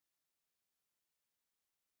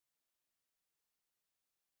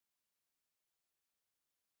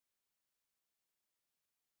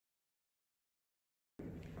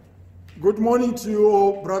Good morning to you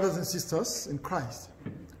all, brothers and sisters in Christ.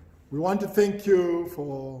 We want to thank you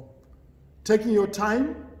for taking your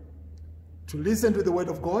time to listen to the Word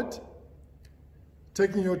of God,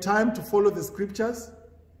 taking your time to follow the Scriptures.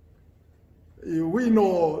 We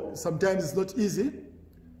know sometimes it's not easy,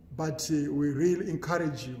 but we really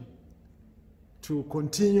encourage you to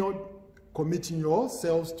continue committing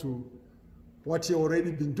yourselves to what you've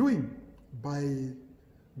already been doing by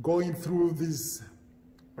going through these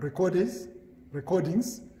recordings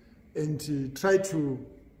and try to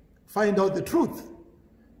find out the truth.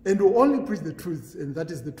 And we only preach the truth, and that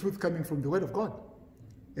is the truth coming from the Word of God.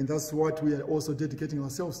 And that's what we are also dedicating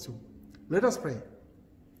ourselves to. Let us pray.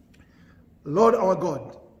 Lord our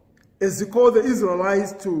God, as you call the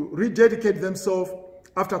Israelites to rededicate themselves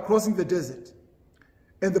after crossing the desert,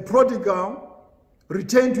 and the prodigal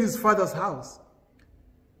returned to his father's house,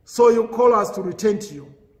 so you call us to return to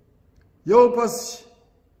you. Help us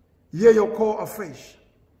hear your call afresh,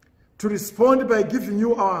 to respond by giving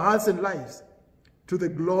you our hearts and lives to the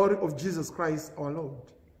glory of Jesus Christ our Lord.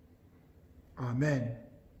 Amen.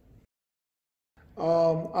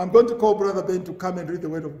 I'm going to call Brother Ben to come and read the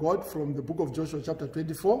Word of God from the book of Joshua chapter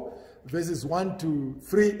 24, verses 1 to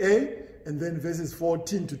 3a, and then verses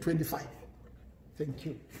 14 to 25. Thank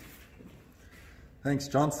you. Thanks,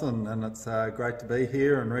 Johnson, and it's great to be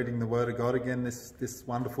here and reading the Word of God again this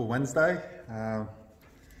wonderful Wednesday.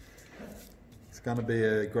 It's going to be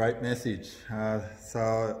a great message.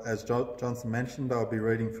 So, as Johnson mentioned, I'll be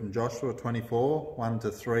reading from Joshua 24, 1 to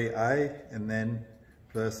 3a, and then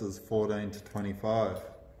verses 14 to 25.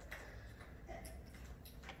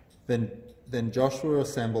 Then Joshua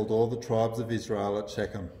assembled all the tribes of Israel at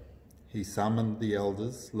Shechem. He summoned the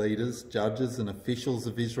elders, leaders, judges and officials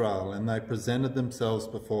of Israel, and they presented themselves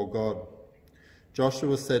before God.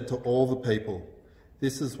 Joshua said to all the people,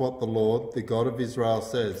 "This is what the Lord, the God of Israel,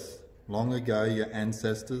 says. Long ago your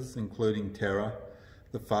ancestors, including Terah,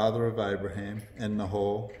 the father of Abraham, and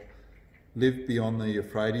Nahor, lived beyond the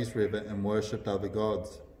Euphrates River and worshipped other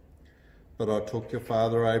gods. But I took your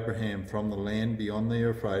father Abraham from the land beyond the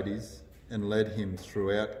Euphrates and led him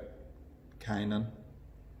throughout Canaan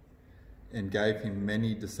and gave him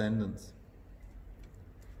many descendants."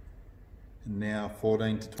 And now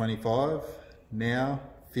 14 to 25. Now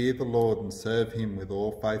fear the Lord and serve him with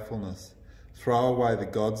all faithfulness. Throw away the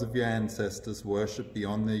gods of your ancestors worshipped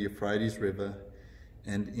beyond the Euphrates River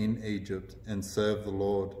and in Egypt, and serve the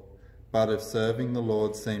Lord. But if serving the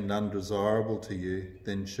Lord seemed undesirable to you,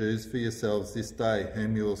 then choose for yourselves this day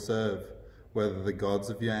whom you will serve, whether the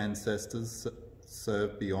gods of your ancestors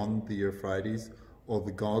served beyond the Euphrates, or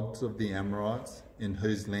the gods of the Amorites, in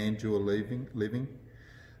whose land you are living.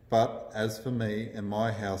 But as for me and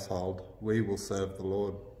my household, we will serve the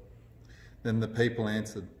Lord. Then the people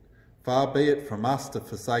answered, "Far be it from us to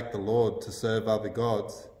forsake the Lord to serve other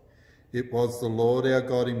gods. It was the Lord our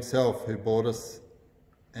God himself who brought us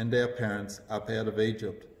and our parents up out of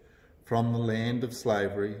Egypt, from the land of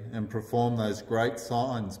slavery, and performed those great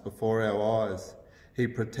signs before our eyes. He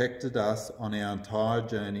protected us on our entire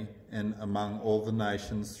journey and among all the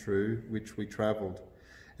nations through which we travelled.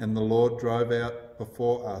 And the Lord drove out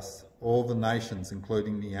before us all the nations,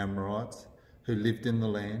 including the Amorites, who lived in the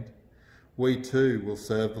land. We too will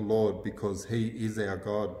serve the Lord because he is our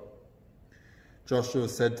God." Joshua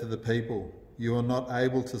said to the people, "You are not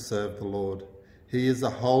able to serve the Lord. He is a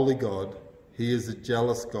holy God. He is a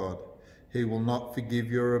jealous God. He will not forgive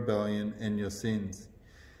your rebellion and your sins.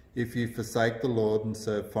 If you forsake the Lord and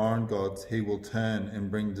serve foreign gods, he will turn and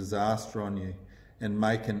bring disaster on you and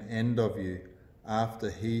make an end of you after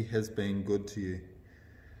he has been good to you."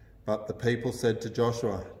 But the people said to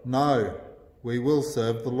Joshua, "No, we will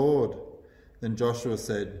serve the Lord." Then Joshua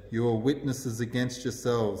said, "You are witnesses against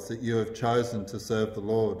yourselves that you have chosen to serve the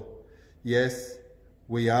Lord." "Yes,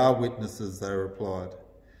 we are witnesses," they replied.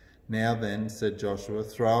 "Now then," said Joshua,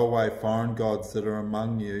 "throw away foreign gods that are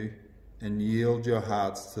among you and yield your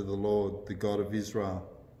hearts to the Lord, the God of Israel."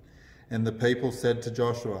 And the people said to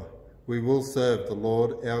Joshua, "We will serve the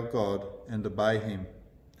Lord our God and obey him."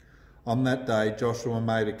 On that day Joshua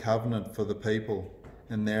made a covenant for the people,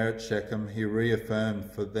 and there at Shechem he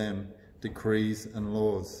reaffirmed for them decrees and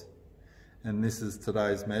laws. And this is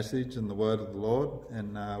today's message and the word of the Lord,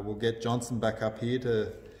 and we'll get Johnson back up here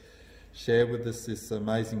to share with us this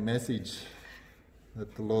amazing message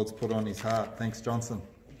that the Lord's put on his heart. Thanks, Johnson.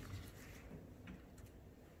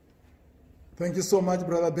 Thank you so much,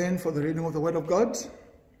 Brother Ben, for the reading of the Word of God.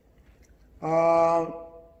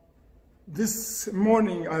 This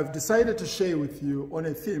morning I've decided to share with you on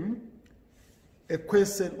a theme, a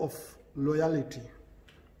question of loyalty.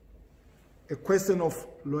 A question of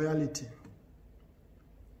loyalty.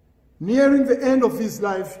 Nearing the end of his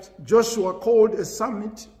life, Joshua called a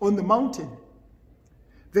summit on the mountain.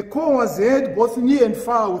 The call was heard both near and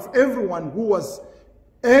far with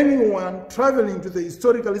anyone traveling to the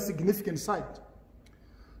historically significant site.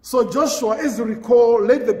 So Joshua, as you recall,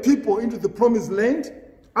 led the people into the promised land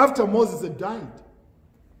after Moses had died.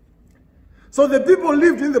 So the people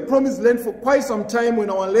lived in the promised land for quite some time when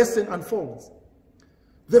our lesson unfolds.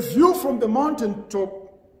 The view from the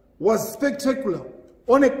mountaintop was spectacular.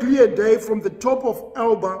 On a clear day from the top of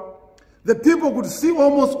Alba, the people could see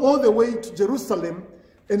almost all the way to Jerusalem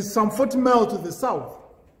and some 40 miles to the south.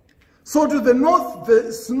 So to the north,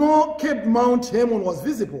 the snow-capped Mount Hermon was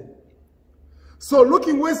visible. So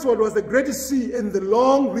looking westward was the Great Sea and the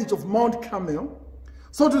long reach of Mount Carmel.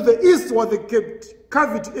 So to the east was the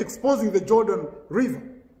cavity exposing the Jordan River.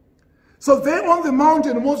 So there on the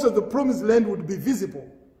mountain, most of the promised land would be visible.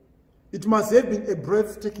 It must have been a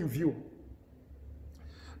breathtaking view.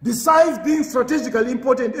 Besides being strategically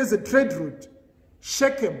important as a trade route,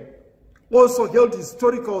 Shechem also held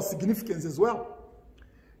historical significance as well.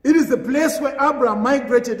 It is the place where Abraham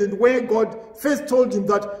migrated and where God first told him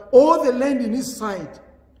that all the land in his sight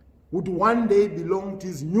would one day belong to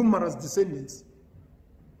his numerous descendants.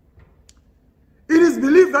 It is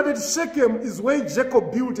believed that at Shechem is where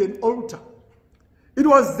Jacob built an altar. It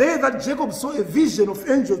was there that Jacob saw a vision of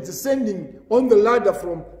angels descending on the ladder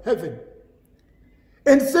from heaven.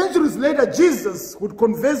 And centuries later, Jesus would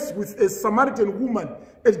converse with a Samaritan woman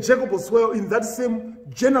at Jacob's well in that same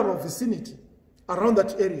general vicinity around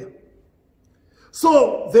that area.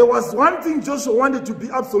 So there was one thing Joshua wanted to be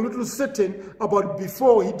absolutely certain about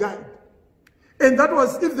before he died. And that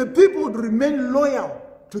was if the people would remain loyal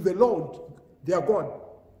to the Lord, their God.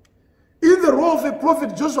 In the role of a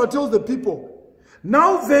prophet, Joshua tells the people,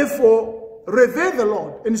 now therefore revere the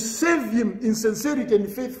Lord and serve him in sincerity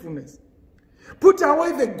and faithfulness. Put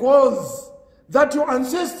away the gods that your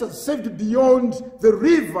ancestors served beyond the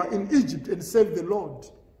river in Egypt and serve the Lord.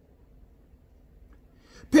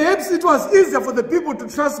 Perhaps it was easier for the people to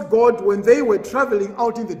trust God when they were traveling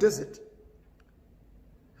out in the desert,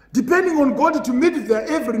 depending on God to meet their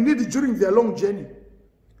every need during their long journey,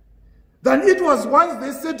 than it was once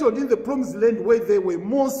they settled in the promised land where they were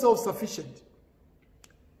more self-sufficient.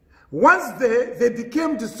 Once there, they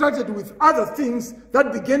became distracted with other things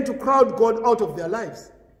that began to crowd God out of their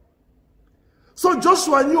lives. So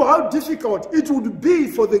Joshua knew how difficult it would be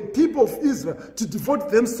for the people of Israel to devote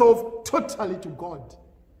themselves totally to God.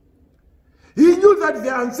 He knew that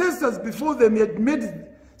their ancestors before them had made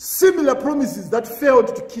similar promises that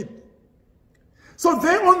failed to keep. So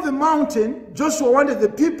there on the mountain, Joshua wanted the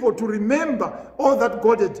people to remember all that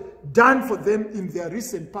God had done for them in their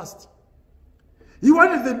recent past. He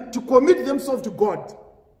wanted them to commit themselves to God.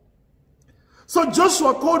 So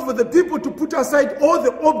Joshua called for the people to put aside all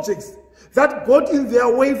the objects that got in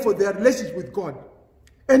their way for their relationship with God,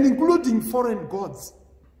 and including foreign gods.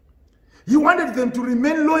 He wanted them to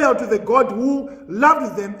remain loyal to the God who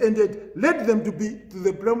loved them and had led them to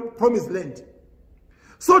the promised land.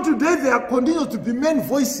 So today there continues to be many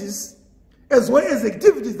voices as well as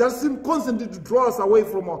activities that seem constantly to draw us away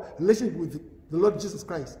from our relationship with the Lord Jesus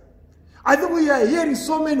Christ. I think we are hearing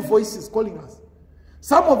so many voices calling us.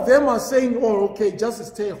 Some of them are saying, oh, okay, just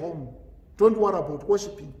stay home. Don't worry about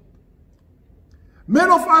worshiping.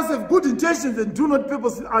 Many of us have good intentions and do not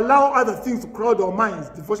purposely allow other things to crowd our minds,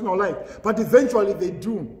 devotional life. But eventually they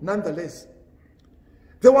do, nonetheless.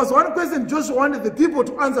 There was one question Joshua wanted the people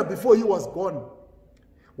to answer before he was gone.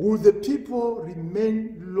 Will the people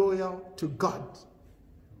remain loyal to God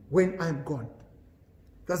when I'm gone?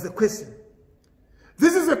 That's the question.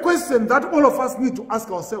 This is a question that all of us need to ask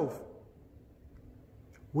ourselves.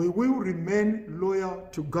 We will remain loyal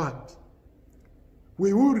to God.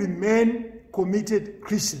 We will remain committed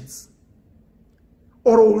Christians.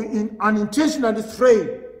 Or will we unintentionally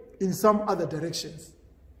stray in some other directions,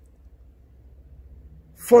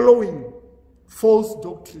 following false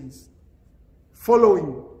doctrines,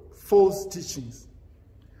 following false teachings.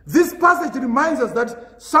 This passage reminds us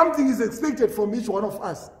that something is expected from each one of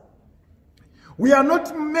us. We are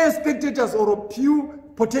not mere spectators or pew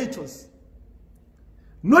potatoes.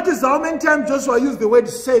 Notice how many times Joshua used the word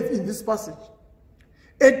save in this passage.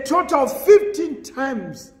 A total of 15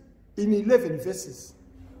 times in 11 verses.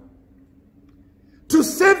 To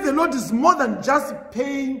serve the Lord is more than just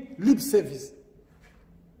paying lip service.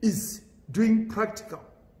 It's doing practical.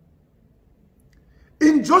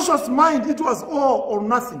 In Joshua's mind, it was all or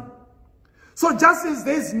nothing. So just as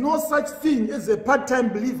there is no such thing as a part-time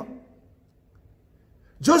believer,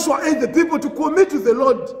 Joshua urged the people to commit to the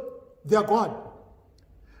Lord, their God.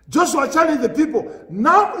 Joshua challenged the people,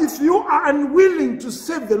 now if you are unwilling to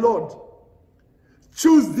serve the Lord,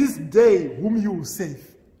 choose this day whom you will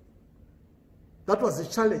save. That was a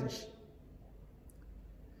challenge.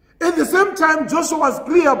 At the same time, Joshua was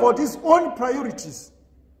clear about his own priorities.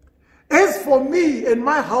 As for me and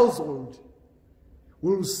my household,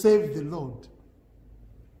 we will serve the Lord.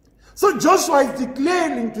 So Joshua is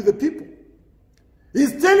declaring to the people,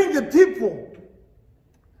 he's telling the people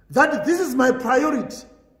that this is my priority.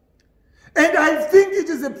 And I think it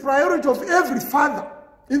is a priority of every father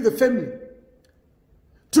in the family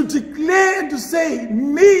to declare and to say,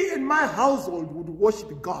 me and my household would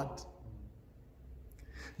worship God.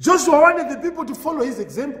 Joshua wanted the people to follow his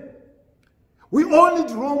example. We all need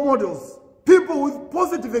role models, people with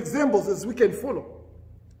positive examples as we can follow.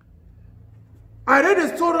 I read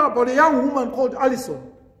a story about a young woman called Alison.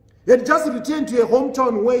 He had just returned to her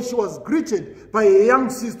hometown where she was greeted by a young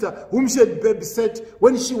sister whom she had babysat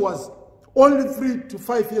when she was only 3 to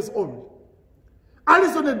 5 years old.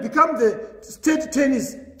 Alison had become the state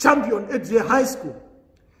tennis champion at their high school,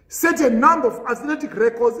 set a number of athletic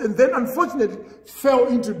records, and then unfortunately fell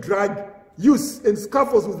into drug use and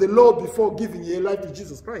scuffles with the law before giving her life to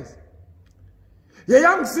Jesus Christ. Her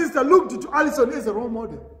young sister looked to Alison as a role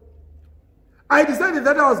model. I decided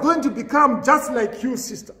that I was going to become just like you,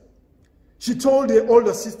 sister, she told her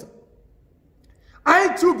older sister.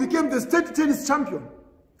 I too became the state tennis champion.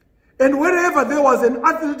 And wherever there was an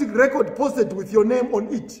athletic record posted with your name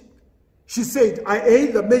on it, she said, I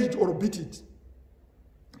either made it or beat it.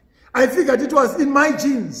 I figured it was in my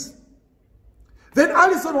genes. Then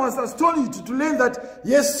Alison was astonished to learn that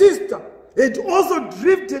her sister had also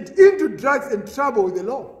drifted into drugs and trouble with the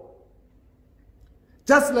law.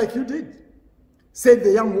 Just like you did, said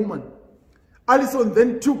the young woman. Alison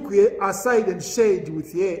then took her aside and shared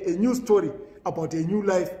with her a new story about a new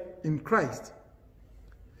life in Christ.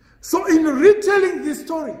 So in retelling this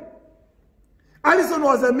story, Alison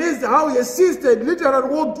was amazed how her sister had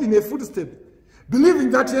literally walked in her footsteps,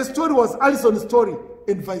 believing that her story was Alison's story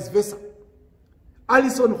and vice versa.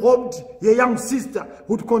 Alison hoped her young sister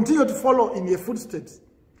would continue to follow in her footsteps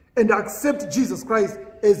and accept Jesus Christ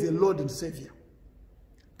as a Lord and Savior.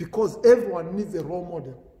 Because everyone needs a role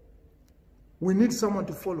model. We need someone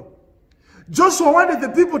to follow. Joshua wanted the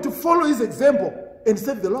people to follow his example and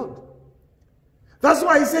serve the Lord. That's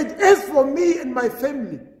why he said, as for me and my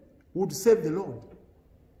family, would serve the Lord.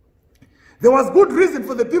 There was good reason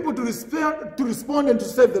for the people to respond and to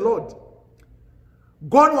serve the Lord.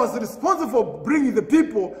 God was responsible for bringing the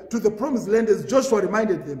people to the promised land, as Joshua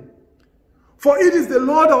reminded them. For it is the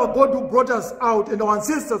Lord our God who brought us out and our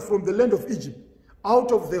ancestors from the land of Egypt,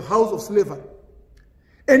 out of the house of slavery.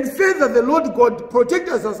 And further, the Lord God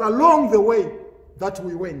protected us along the way that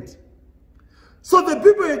we went. So the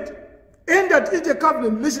people had entered into a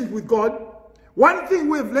covenant relationship with God. One thing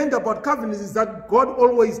we have learned about covenants is that God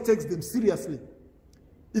always takes them seriously.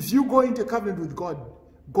 If you go into a covenant with God,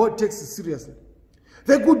 God takes it seriously.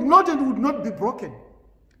 They could not and would not be broken.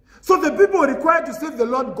 So the people were required to serve the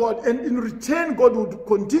Lord God, and in return, God would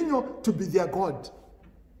continue to be their God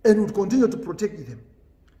and would continue to protect them.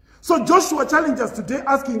 So Joshua challenged us today,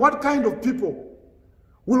 asking what kind of people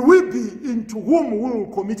will we be, into whom we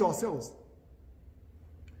will commit ourselves.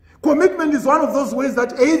 Commitment is one of those ways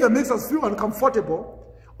that either makes us feel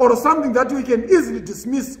uncomfortable or something that we can easily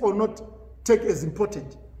dismiss or not take as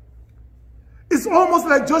important. It's almost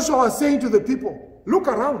like Joshua was saying to the people, look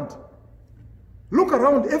around. Look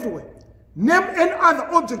around everywhere. Name any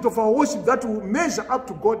other object of our worship that will measure up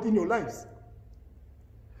to God in your lives.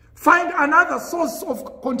 Find another source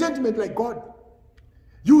of contentment like God.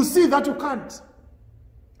 You will see that you can't.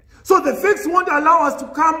 So the facts won't allow us to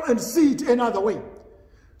come and see it another way.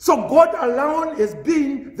 So God alone has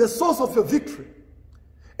been the source of your victory.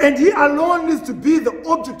 And he alone needs to be the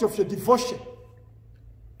object of your devotion.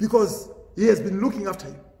 Because he has been looking after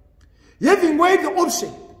you. Having weighed the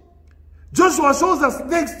option, Joshua shows us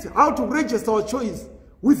next how to register our choice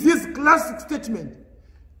with his classic statement,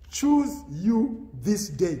 choose you this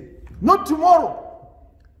day. Not tomorrow.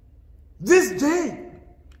 This day.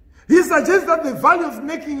 He suggests that the value of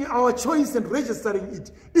making our choice and registering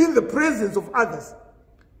it in the presence of others.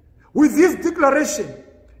 With his declaration,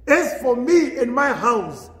 as for me and my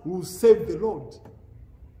house, we will serve the Lord.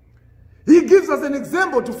 He gives us an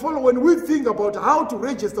example to follow when we think about how to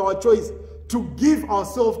register our choice to give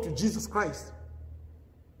ourselves to Jesus Christ.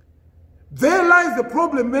 There lies the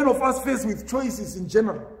problem many of us face with choices in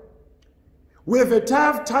general. We have a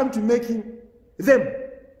tough time to making them.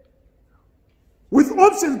 With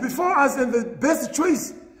options before us and the best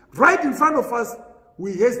choice right in front of us,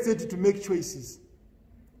 we hesitate to make choices.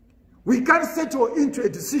 We can't settle into a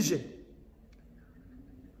decision.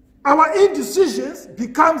 Our indecisions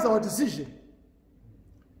becomes our decision.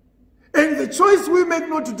 And the choice we make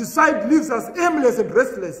not to decide leaves us aimless and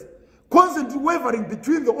restless, constantly wavering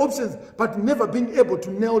between the options, but never being able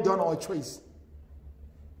to nail down our choice.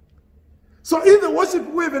 So in the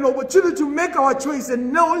worship, we have an opportunity to make our choice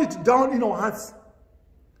and nail it down in our hearts.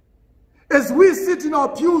 As we sit in our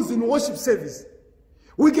pews in worship service,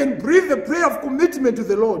 we can breathe the prayer of commitment to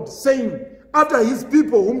the Lord, saying, after his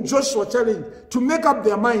people whom Joshua challenged to make up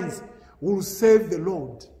their minds, will serve the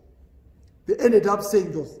Lord. They ended up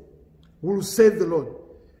saying those, will serve the Lord.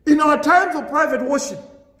 In our times of private worship,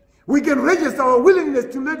 we can register our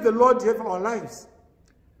willingness to let the Lord have our lives.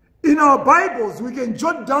 In our Bibles, we can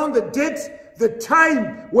jot down the date, the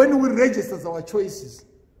time when we register our choices.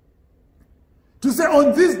 To say,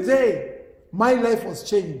 on this day, my life was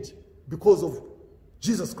changed because of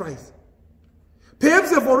Jesus Christ.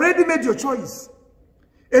 Perhaps you've already made your choice,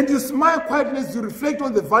 and you smile quietly as you reflect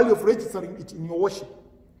on the value of registering it in your worship.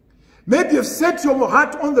 Maybe you've set your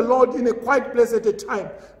heart on the Lord in a quiet place at a time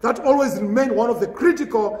that always remained one of the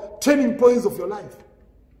critical turning points of your life.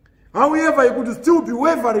 However, you could still be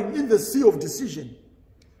wavering in the sea of decision,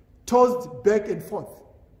 tossed back and forth.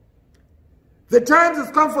 The time has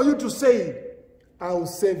come for you to say, I will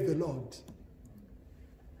serve the Lord.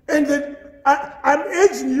 And then I'm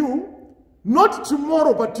urging you, not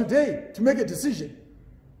tomorrow, but today, to make a decision.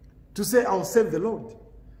 To say, I'll serve the Lord.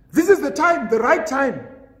 This is the time, the right time.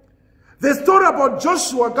 The story about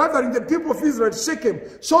Joshua gathering the people of Israel at Shechem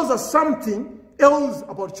shows us something else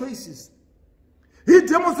about choices. He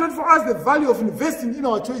demonstrated for us the value of investing in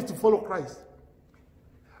our choice to follow Christ.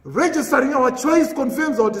 Registering our choice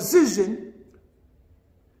confirms our decision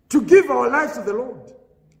to give our lives to the Lord.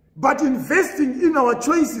 But investing in our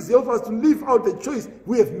choices helps us to live out the choice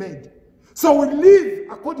we have made. So we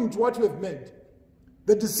live according to what we have made.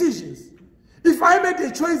 The decisions. If I made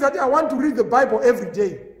a choice that I want to read the Bible every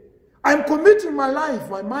day, I'm committing my life,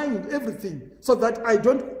 my mind, everything, so that I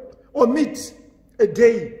don't omit a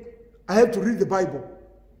day I have to read the Bible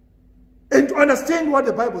and to understand what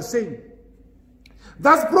the Bible is saying.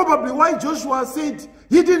 That's probably why Joshua said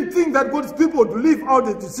he didn't think that God's people would live out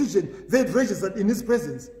the decision they'd registered in his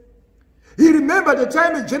presence. He remembered a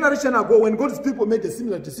time a generation ago when God's people made a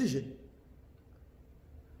similar decision.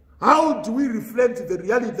 How do we reflect the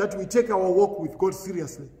reality that we take our walk with God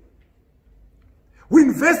seriously? We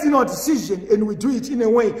invest in our decision and we do it in a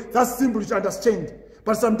way that's simple to understand,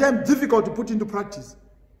 but sometimes difficult to put into practice.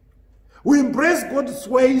 We embrace God's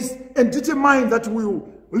ways and determine that we will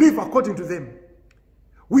live according to them.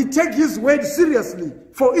 We take his word seriously,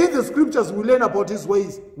 for in the scriptures we learn about his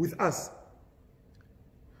ways with us.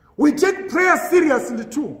 We take prayer seriously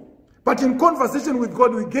too, but in conversation with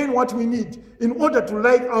God we gain what we need in order to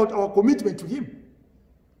live out our commitment to him.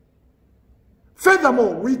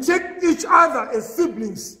 Furthermore, we take each other as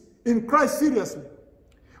siblings in Christ seriously.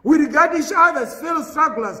 We regard each other as fellow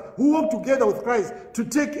strugglers who work together with Christ to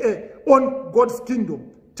take on God's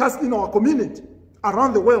kingdom, just in our community,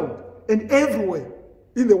 around the world, and everywhere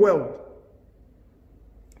in the world.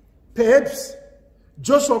 Perhaps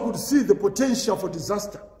Joshua could see the potential for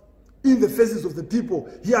disaster in the faces of the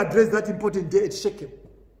people he addressed that important day at Shechem.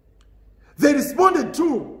 They responded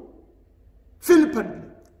to flippantly,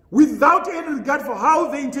 without any regard for how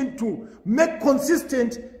they intend to make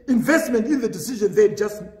consistent investment in the decision they had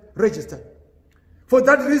just registered. For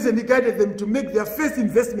that reason, he guided them to make their first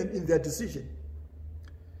investment in their decision.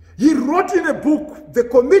 He wrote in a book the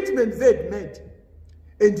commitment they had made,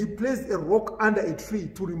 and he placed a rock under a tree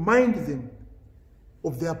to remind them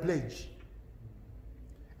of their pledge.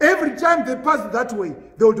 Every time they passed that way,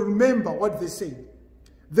 they would remember what they said.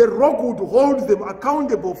 The rock would hold them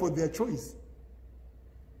accountable for their choice.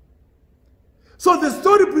 So the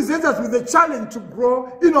story presents us with a challenge to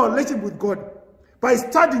grow in our relationship with God by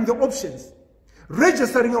studying the options,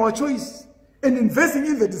 registering our choice, and investing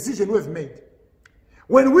in the decision we have made.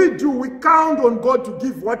 When we do, we count on God to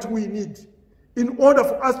give what we need in order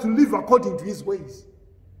for us to live according to his ways.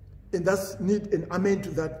 And that's need an amen to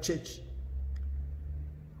that, church.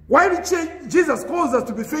 While Jesus calls us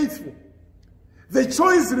to be faithful, the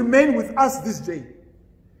choice remains with us this day.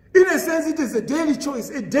 In a sense, it is a daily choice,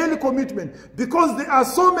 a daily commitment, because there are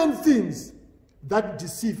so many things that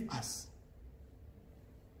deceive us,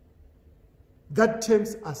 that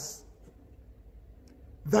tempts us,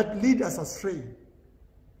 that lead us astray.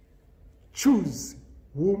 Choose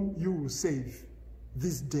whom you will save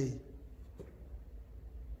this day.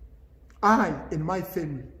 I and my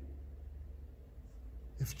family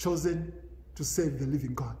have chosen to save the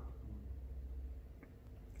living God.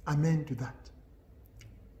 Amen to that.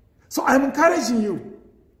 So I'm encouraging you,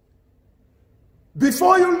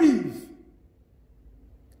 before you leave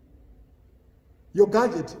your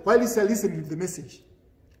gadget, while you are listening to the message,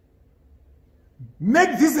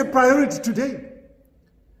 make this a priority today,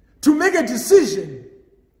 to make a decision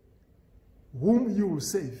whom you will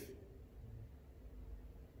save.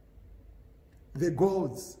 The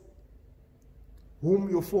gods whom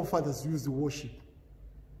your forefathers used to worship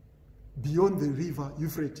beyond the river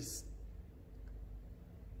Euphrates.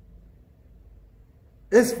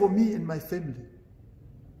 As for me and my family,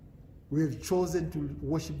 we have chosen to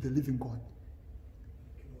worship the living God,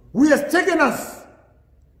 who has taken us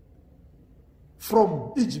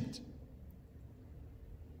from Egypt.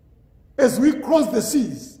 As we crossed the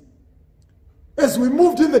seas, as we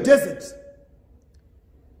moved in the desert,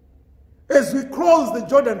 as we crossed the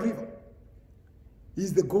Jordan River, He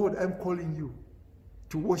is the God I'm calling you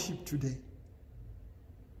to worship today.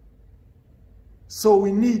 So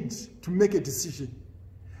we need to make a decision,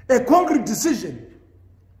 a concrete decision,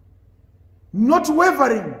 not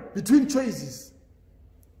wavering between choices,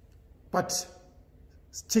 but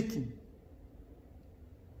sticking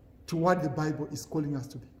to what the Bible is calling us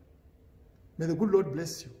to be. May the good Lord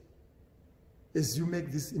bless you as you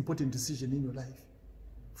make this important decision in your life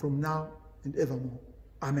from now and evermore.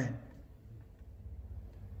 Amen.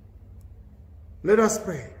 Let us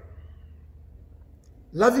pray.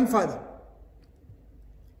 Loving Father,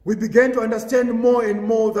 we begin to understand more and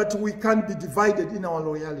more that we can't be divided in our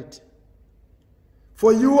loyalty.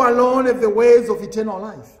 For you alone have the ways of eternal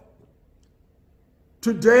life.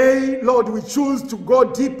 Today, Lord, we choose to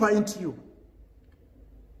go deeper into you.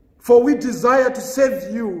 For we desire to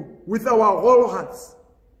serve you with our whole hearts.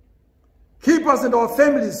 Keep us and our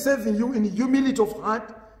families serving you in humility of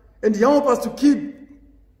heart, and help us to keep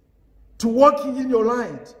to walking in your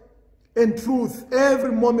light and truth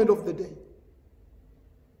every moment of the day.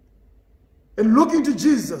 And looking to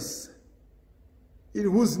Jesus,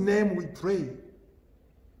 in whose name we pray.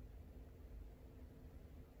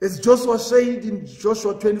 As Joshua said in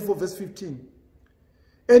Joshua 24 verse 15,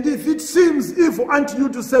 and if it seems evil unto you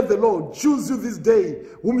to serve the Lord, choose you this day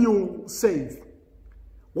whom you will save.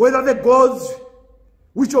 Whether the gods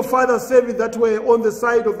which your fathers served that were on the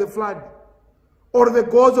side of the flood, or the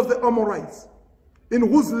gods of the Amorites, in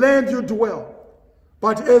whose land you dwell.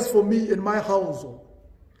 But as for me and my household,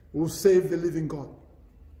 we will save the living God.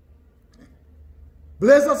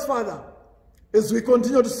 Bless us, Father, as we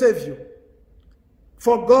continue to serve you.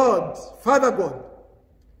 For God, Father God,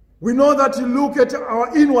 we know that you look at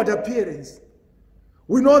our inward appearance.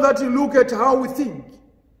 We know that you look at how we think.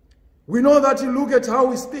 We know that you look at how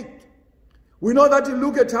we speak. We know that you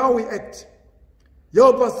look at how we act.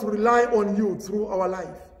 Help us to rely on you through our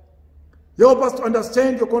life. Help us to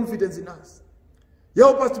understand your confidence in us.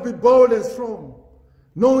 Help us to be bold and strong,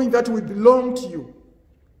 knowing that we belong to you.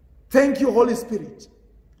 Thank you, Holy Spirit,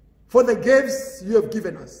 for the gifts you have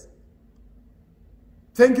given us.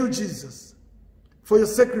 Thank you, Jesus, for your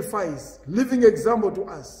sacrifice, living example to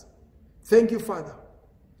us. Thank you, Father,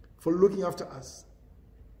 for looking after us.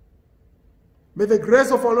 May the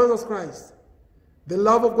grace of our Lord Jesus Christ, the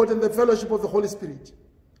love of God and the fellowship of the Holy Spirit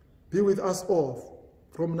be with us all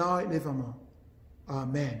from now and evermore.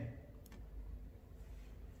 Amen.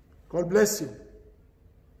 God bless you.